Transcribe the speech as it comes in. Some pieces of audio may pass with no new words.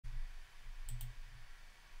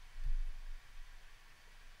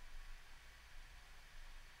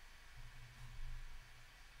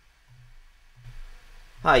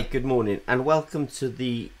Hi, good morning, and welcome to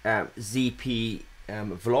the ZP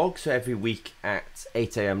vlog. So every week at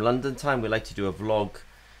 8 a.m. London time, we like to do a vlog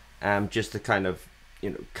just to kind of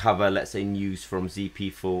cover, let's say, news from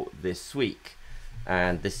ZP for this week.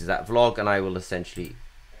 And this is that vlog, and I will essentially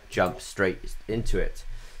jump straight into it.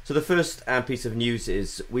 So the first piece of news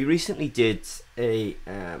is we recently did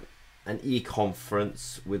an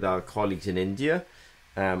e-conference with our colleagues in India,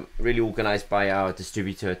 really organized by our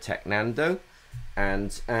distributor Technando.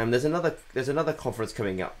 And there's another conference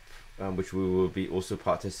coming up, which we will be also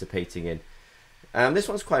participating in. This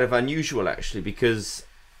one's quite unusual actually, because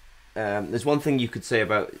there's one thing you could say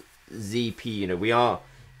about ZP. We are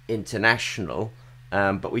international,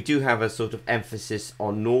 but we do have a sort of emphasis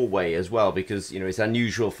on Norway as well, because it's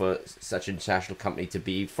unusual for such an international company to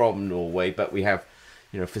be from Norway. But we have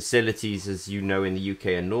facilities, as you know, in the UK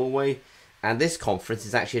and Norway. And this conference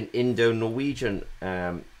is actually an Indo-Norwegian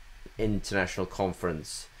international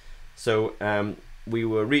conference. So we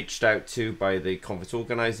were reached out to by the conference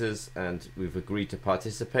organizers, and we've agreed to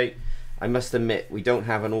participate. I must admit, we don't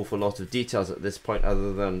have an awful lot of details at this point,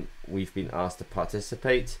 other than we've been asked to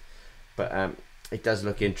participate. But it does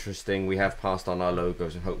look interesting. We have passed on our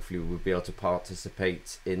logos, and hopefully we'll be able to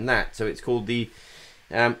participate in that. So it's called the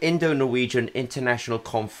Indo-Norwegian International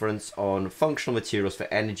Conference on Functional Materials for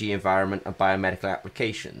Energy, Environment and Biomedical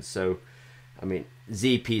Applications. So I mean,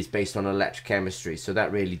 ZP is based on electrochemistry, so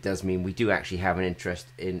that really does mean we do actually have an interest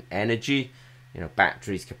in energy,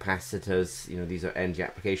 batteries, capacitors, these are energy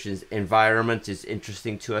applications. Environment is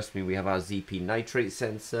interesting to us. I mean, we have our ZP nitrate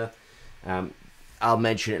sensor. I'll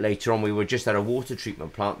mention it later on. We were just at a water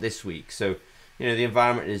treatment plant this week, so the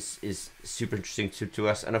environment is super interesting to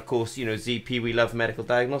us. And of course, ZP, we love medical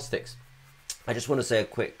diagnostics. I just want to say a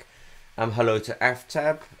quick hello to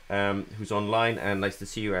Aftab, who's online, and nice to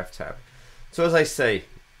see you, Aftab. So as I say,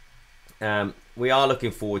 we are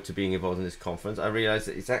looking forward to being involved in this conference. I realise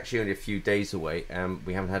that it's actually only a few days away.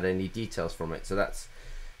 We haven't had any details from it, so that's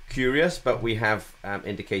curious, but we have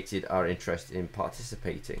indicated our interest in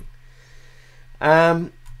participating.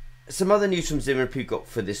 Some other news from Zimmer Peacock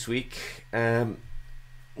for this week.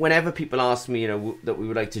 Whenever people ask me, that we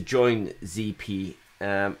would like to join ZP,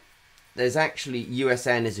 there's actually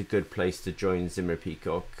USN is a good place to join Zimmer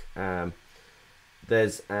Peacock.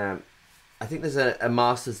 I think there's a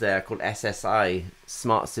master's there called SSI,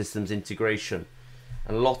 Smart Systems Integration,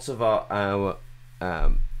 and lots of our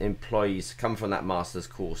employees come from that master's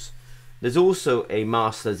course. There's also a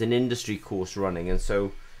master's in industry course running, and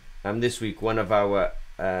so this week one of our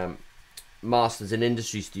master's in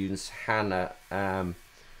industry students, Hannah,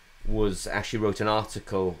 wrote an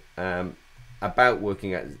article about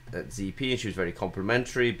working at ZP, and she was very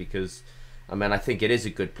complimentary, because I think it is a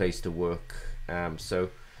good place to work. So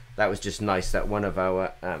that was just nice that one of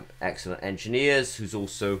our excellent engineers, who's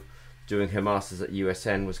also doing her master's at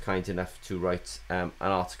USN, was kind enough to write an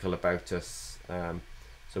article about us.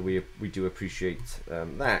 So we do appreciate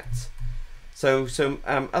that. So some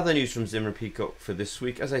other news from Zimmer Peacock for this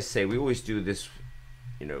week. As I say, we always do this,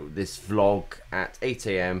 this vlog at 8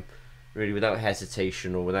 a.m. really without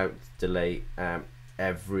hesitation or without delay,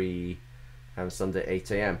 every Sunday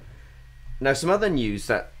 8 a.m. Now, some other news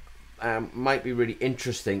that might be really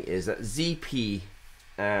interesting is that ZP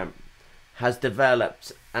has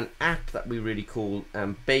developed an app that we really call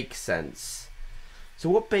BakeSense. So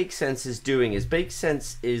what BakeSense is doing is,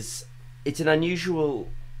 it's an unusual,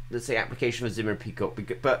 let's say, application for Zimmer Peacock,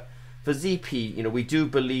 but for ZP, we do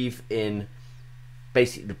believe in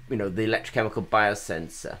basically, the electrochemical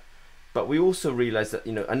biosensor, but we also realize that,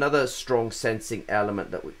 another strong sensing element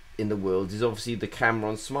that in the world is obviously the camera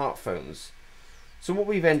on smartphones. So what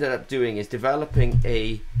we've ended up doing is developing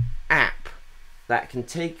a app that can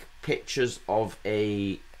take pictures of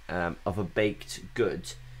a baked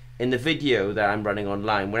good. In the video that I'm running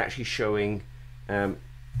online, we're actually showing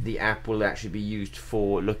the app will actually be used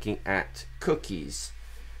for looking at cookies.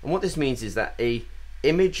 And what this means is that a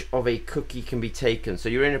image of a cookie can be taken. So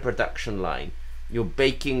you're in a production line, you're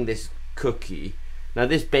baking this cookie. Now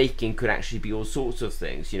this baking could actually be all sorts of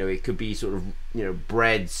things. It could be sort of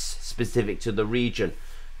breads specific to the region,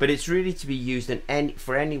 but it's really to be used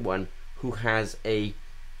for anyone who has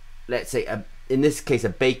let's say in this case a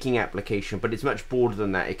baking application, but it's much broader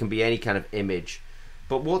than that. It can be any kind of image.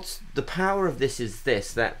 But what's the power of this is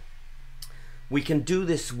that we can do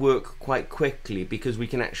this work quite quickly, because we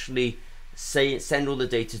can actually send all the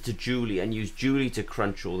data to Julie and use Julie to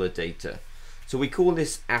crunch all the data. So we call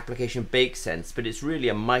this application BakeSense, but it's really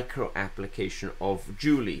a micro application of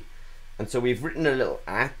Julie. And so we've written a little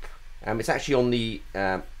app. It's actually on the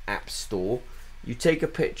App Store. You take a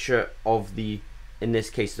picture of in this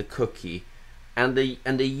case, the cookie,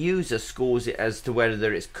 and the user scores it as to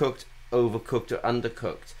whether it's cooked, overcooked, or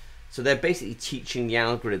undercooked. So they're basically teaching the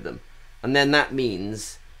algorithm, and then that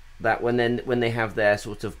means that when they have their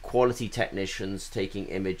sort of quality technicians taking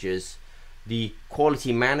images, the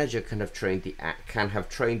quality manager can have trained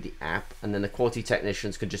the app, and then the quality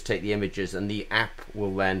technicians can just take the images, and the app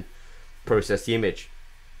will then process the image.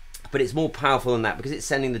 But it's more powerful than that, because it's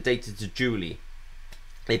sending the data to Julie.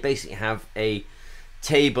 They basically have a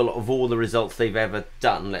table of all the results they've ever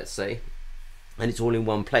done, let's say, and it's all in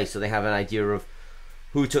one place. So they have an idea of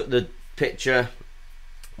who took the picture,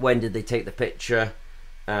 when did they take the picture,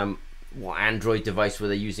 what Android device were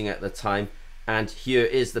they using at the time, and here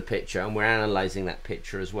is the picture, and we're analyzing that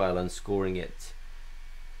picture as well and scoring it.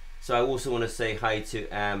 So I also want to say hi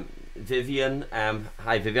to Vivian.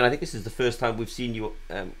 Hi Vivian, I think this is the first time we've seen you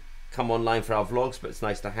come online for our vlogs, but it's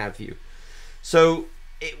nice to have you. So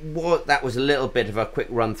that was a little bit of a quick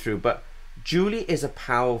run through, but Julie is a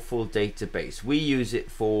powerful database. We use it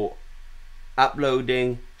for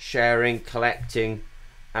uploading, sharing, collecting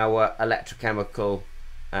our electrochemical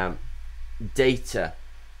data,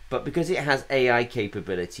 but because it has AI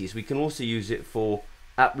capabilities, we can also use it for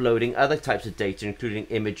uploading other types of data, including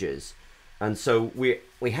images. And so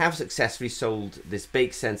we have successfully sold this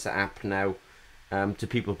Bake Sensor app now to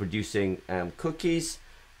people producing cookies,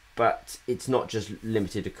 but it's not just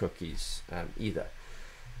limited to cookies either.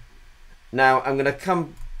 Now I'm going to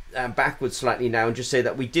come backwards slightly now and just say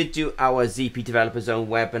that we did do our ZP Developer Zone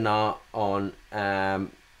webinar on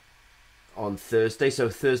Thursday. So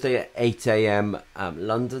Thursday at 8 AM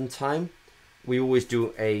London time. We always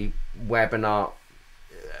do a webinar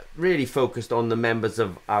really focused on the members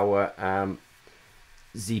of our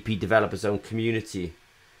ZP Developer Zone community.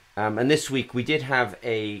 And this week we did have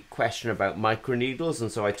a question about microneedles,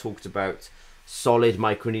 and so I talked about solid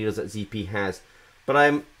microneedles that ZP has.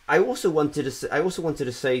 But I also wanted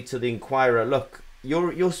to say to the inquirer, look,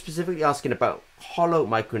 you're specifically asking about hollow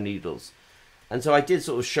microneedles. And so I did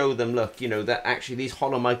sort of show them, look, that actually these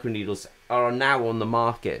hollow microneedles are now on the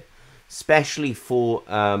market, especially for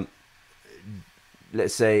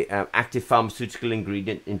let's say active pharmaceutical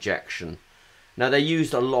ingredient injection. Now they're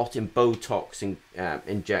used a lot in Botox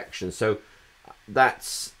injection. So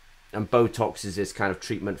Botox is this kind of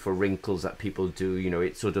treatment for wrinkles that people do.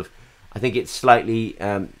 It sort of, I think it slightly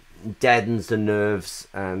deadens the nerves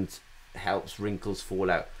and helps wrinkles fall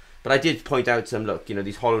out. But I did point out to them, look,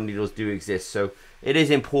 these hollow needles do exist. So it is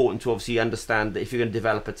important to obviously understand that if you're going to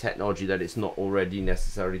develop a technology, that it's not already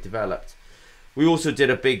necessarily developed. We also did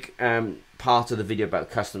a big part of the video about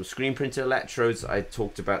custom screen printed electrodes. I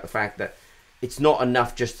talked about the fact that it's not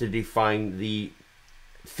enough just to define the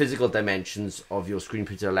physical dimensions of your screen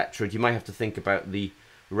printed electrode. You might have to think about the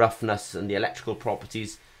roughness and the electrical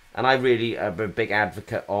properties. And I really am a big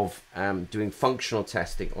advocate of doing functional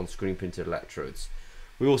testing on screen printed electrodes.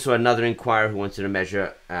 We also had another inquirer who wanted to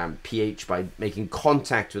measure pH by making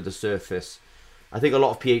contact with the surface. I think a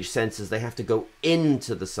lot of pH sensors, they have to go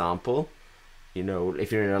into the sample.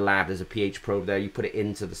 If you're in a lab, there's a pH probe there, you put it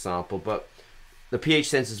into the sample. But the pH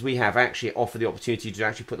sensors we have actually offer the opportunity to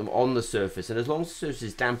actually put them on the surface. And as long as the surface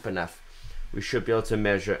is damp enough, we should be able to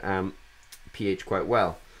measure pH quite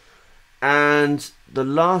well. And the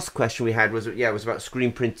last question we had was about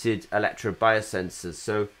screen printed electrode biosensors.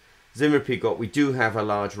 So Zimmer Pigot, we do have a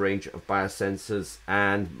large range of biosensors,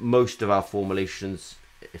 and most of our formulations,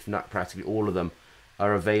 if not practically all of them,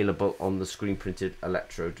 are available on the screen printed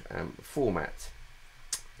electrode format.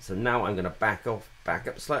 So now I'm going to back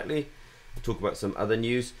up slightly, talk about some other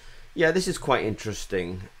news. Yeah, this is quite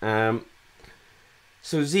interesting. So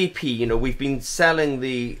ZP, we've been selling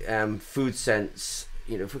the FoodSense,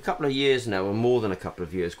 for a couple of years now, or more than a couple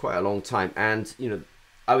of years, quite a long time. And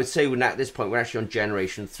I would say at this point we're actually on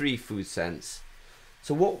generation 3 FoodSense.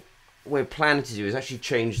 So what we're planning to do is actually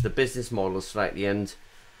change the business model slightly and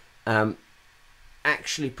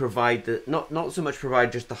actually provide not so much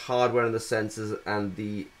provide just the hardware and the sensors and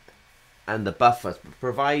the buffers, but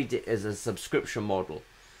provide it as a subscription model.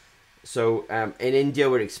 So in India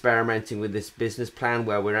we're experimenting with this business plan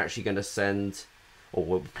where we're actually going to send,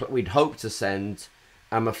 or we'd hope to send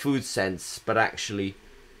a FoodSense, but actually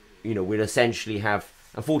we'd essentially have,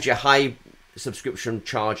 unfortunately, a high subscription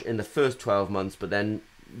charge in the first 12 months, but then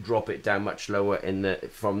drop it down much lower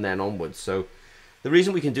from then onwards. So the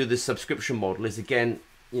reason we can do this subscription model is, again,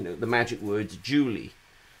 the magic word Julie.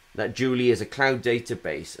 That Julie is a cloud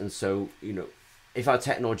database, and so if our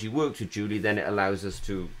technology works with Julie, then it allows us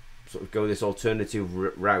to sort of go this alternative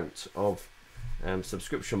route of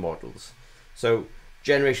subscription models. So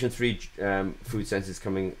generation 3 FoodSense is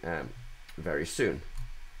coming very soon.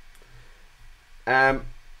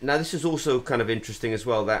 now this is also kind of interesting as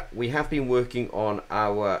well, that we have been working on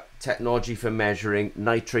our technology for measuring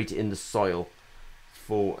nitrate in the soil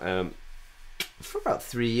for about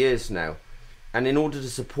 3 years now. And in order to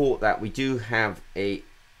support that, we do have a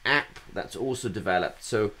app that's also developed.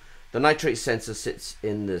 So the nitrate sensor sits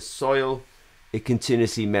in the soil. It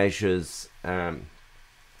continuously measures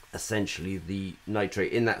essentially the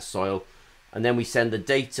nitrate in that soil, and then we send the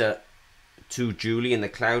data to Julie in the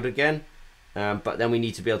cloud again. But then we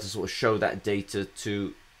need to be able to sort of show that data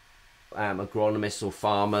to agronomists or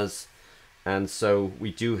farmers, and so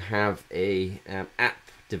we do have a app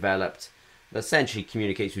developed that essentially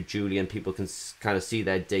communicates with Julie, and people can kind of see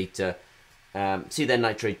their data, see their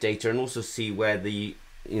nitrate data, and also see where the,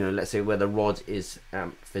 you know, let's say where the rod is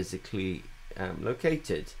physically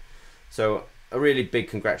located. So a really big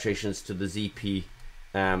congratulations to the ZP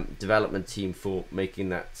development team for making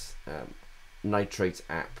that nitrate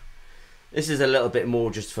app. This is a little bit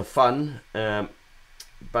more just for fun,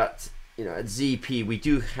 but you know, at ZP we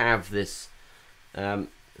do have this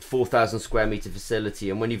 4,000 square meter facility,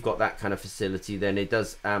 and when you've got that kind of facility, then it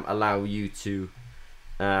does allow you to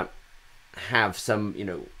have some, you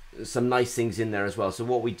know, some nice things in there as well. So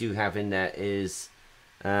what we do have in there is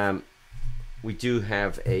we do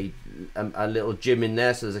have a little gym in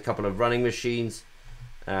there. So there's a couple of running machines.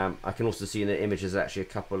 I can also see in the images actually a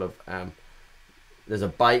couple of there's a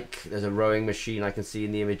bike, there's a rowing machine I can see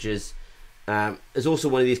in the images. There's also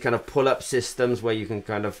one of these kind of pull-up systems where you can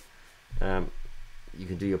kind of you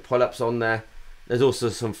can do your pull-ups on there. There's also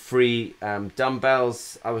some free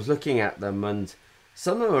dumbbells. I was looking at them, and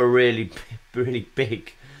some of them are really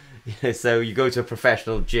big. You know, so you go to a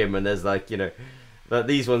professional gym and there's like, you know, but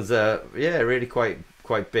these ones are, yeah, really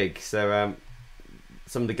quite big. So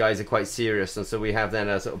some of the guys are quite serious, and so we have then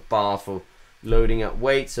a sort of bar for loading up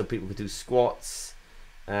weights so people can do squats.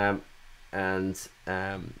 And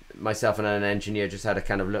myself and an engineer just had a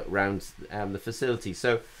kind of look around the facility.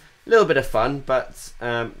 So a little bit of fun, but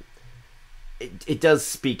it does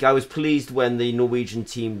speak. I was pleased when the Norwegian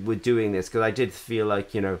team were doing this, because I did feel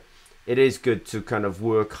like, you know, it is good to kind of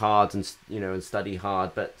work hard and, you know, and study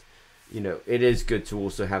hard, but, you know, it is good to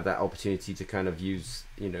also have that opportunity to kind of use,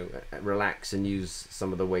 you know, relax and use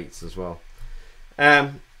some of the weights as well.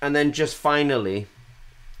 And then just finally,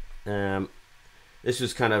 this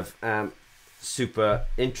was kind of super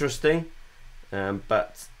interesting,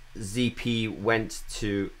 but ZP went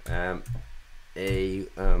to a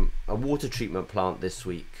water treatment plant this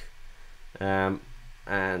week,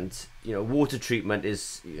 and you know, water treatment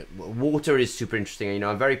is, water is super interesting. You know,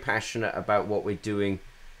 I'm very passionate about what we're doing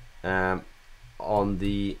on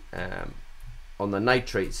the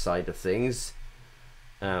nitrate side of things,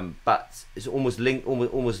 but it's almost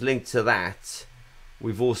linked to that.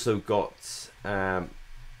 We've also got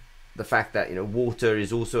the fact that, you know, water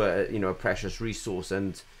is also a precious resource,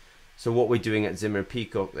 and so what we're doing at Zimmer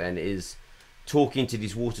Peacock then is talking to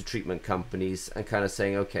these water treatment companies and kind of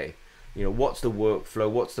saying, okay, you know, what's the workflow,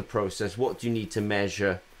 what's the process, what do you need to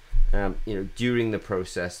measure, you know, during the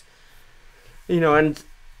process, you know, and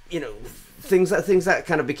you know, things that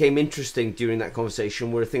kind of became interesting during that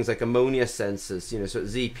conversation were things like ammonia sensors. You know, so at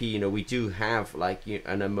ZP, you know, we do have like, you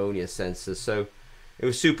know, an ammonia sensor, so it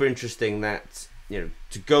was super interesting that, you know,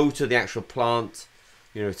 to go to the actual plant,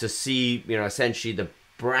 you know, to see, you know, essentially the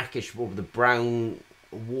brackish or the brown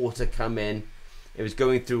water come in. It was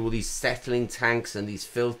going through all these settling tanks and these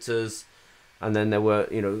filters, and then there were,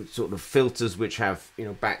 you know, sort of filters which have, you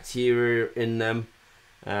know, bacteria in them,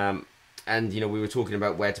 and you know, we were talking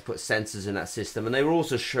about where to put sensors in that system, and they were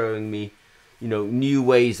also showing me, you know, new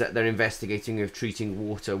ways that they're investigating of treating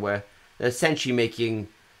water, where they're essentially making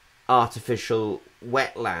artificial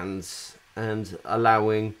wetlands and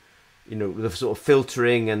allowing, you know, the sort of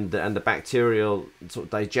filtering and the bacterial sort of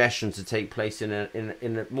digestion to take place in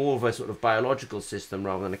a more of a sort of biological system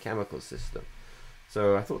rather than a chemical system.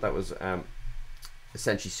 So I thought that was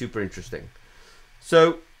essentially super interesting.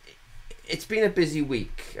 So it's been a busy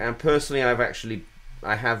week, and personally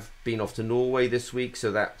I have been off to Norway this week,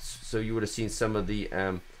 so you would have seen some of the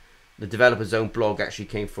Developer Zone blog actually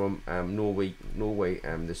came from Norway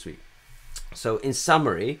this week. So in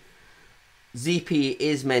summary, ZP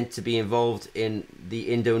is meant to be involved in the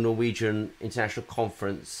Indo-Norwegian International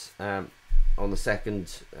Conference on the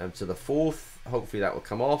 2nd to the 4th. Hopefully that will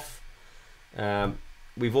come off.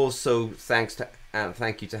 We've also,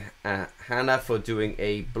 thank you to Hannah for doing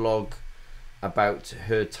a blog about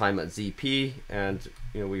her time at ZP, and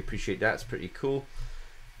you know, we appreciate that. It's pretty cool.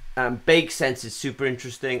 Bake Sense is super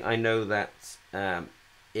interesting. I know that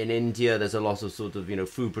in India there's a lot of sort of, you know,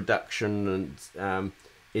 food production and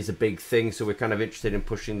is a big thing, so we're kind of interested in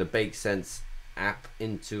pushing the Bake Sense app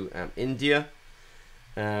into India.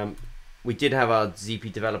 We did have our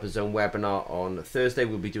ZP Developer Zone webinar on Thursday.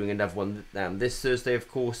 We'll be doing another one this Thursday, of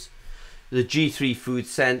course. The G3 Food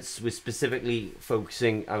Sense, we're specifically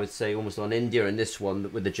focusing, I would say, almost on India in this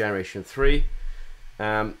one with the Generation 3.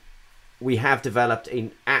 We have developed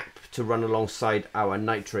an app to run alongside our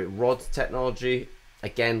nitrate rod technology,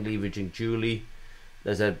 again leveraging Julie.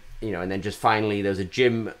 There's a, and then just finally there's a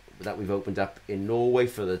gym that we've opened up in Norway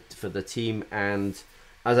for the team. And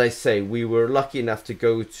as I say, we were lucky enough to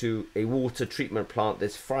go to a water treatment plant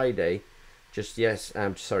this Friday, just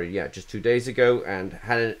 2 days ago, and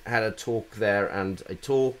had a talk there and a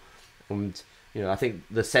tour. And I think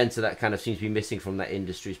the sensor that kind of seems to be missing from that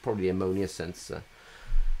industry is probably the ammonia sensor.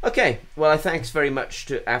 Okay, well, thanks very much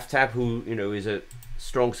to Aftab, who is a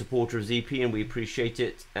strong supporter of ZP, and we appreciate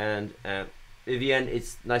it. And Vivienne,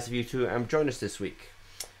 it's nice of you to join us this week.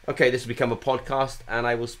 Okay, this will become a podcast, and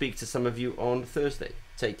I will speak to some of you on Thursday.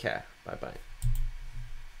 Take care. Bye-bye.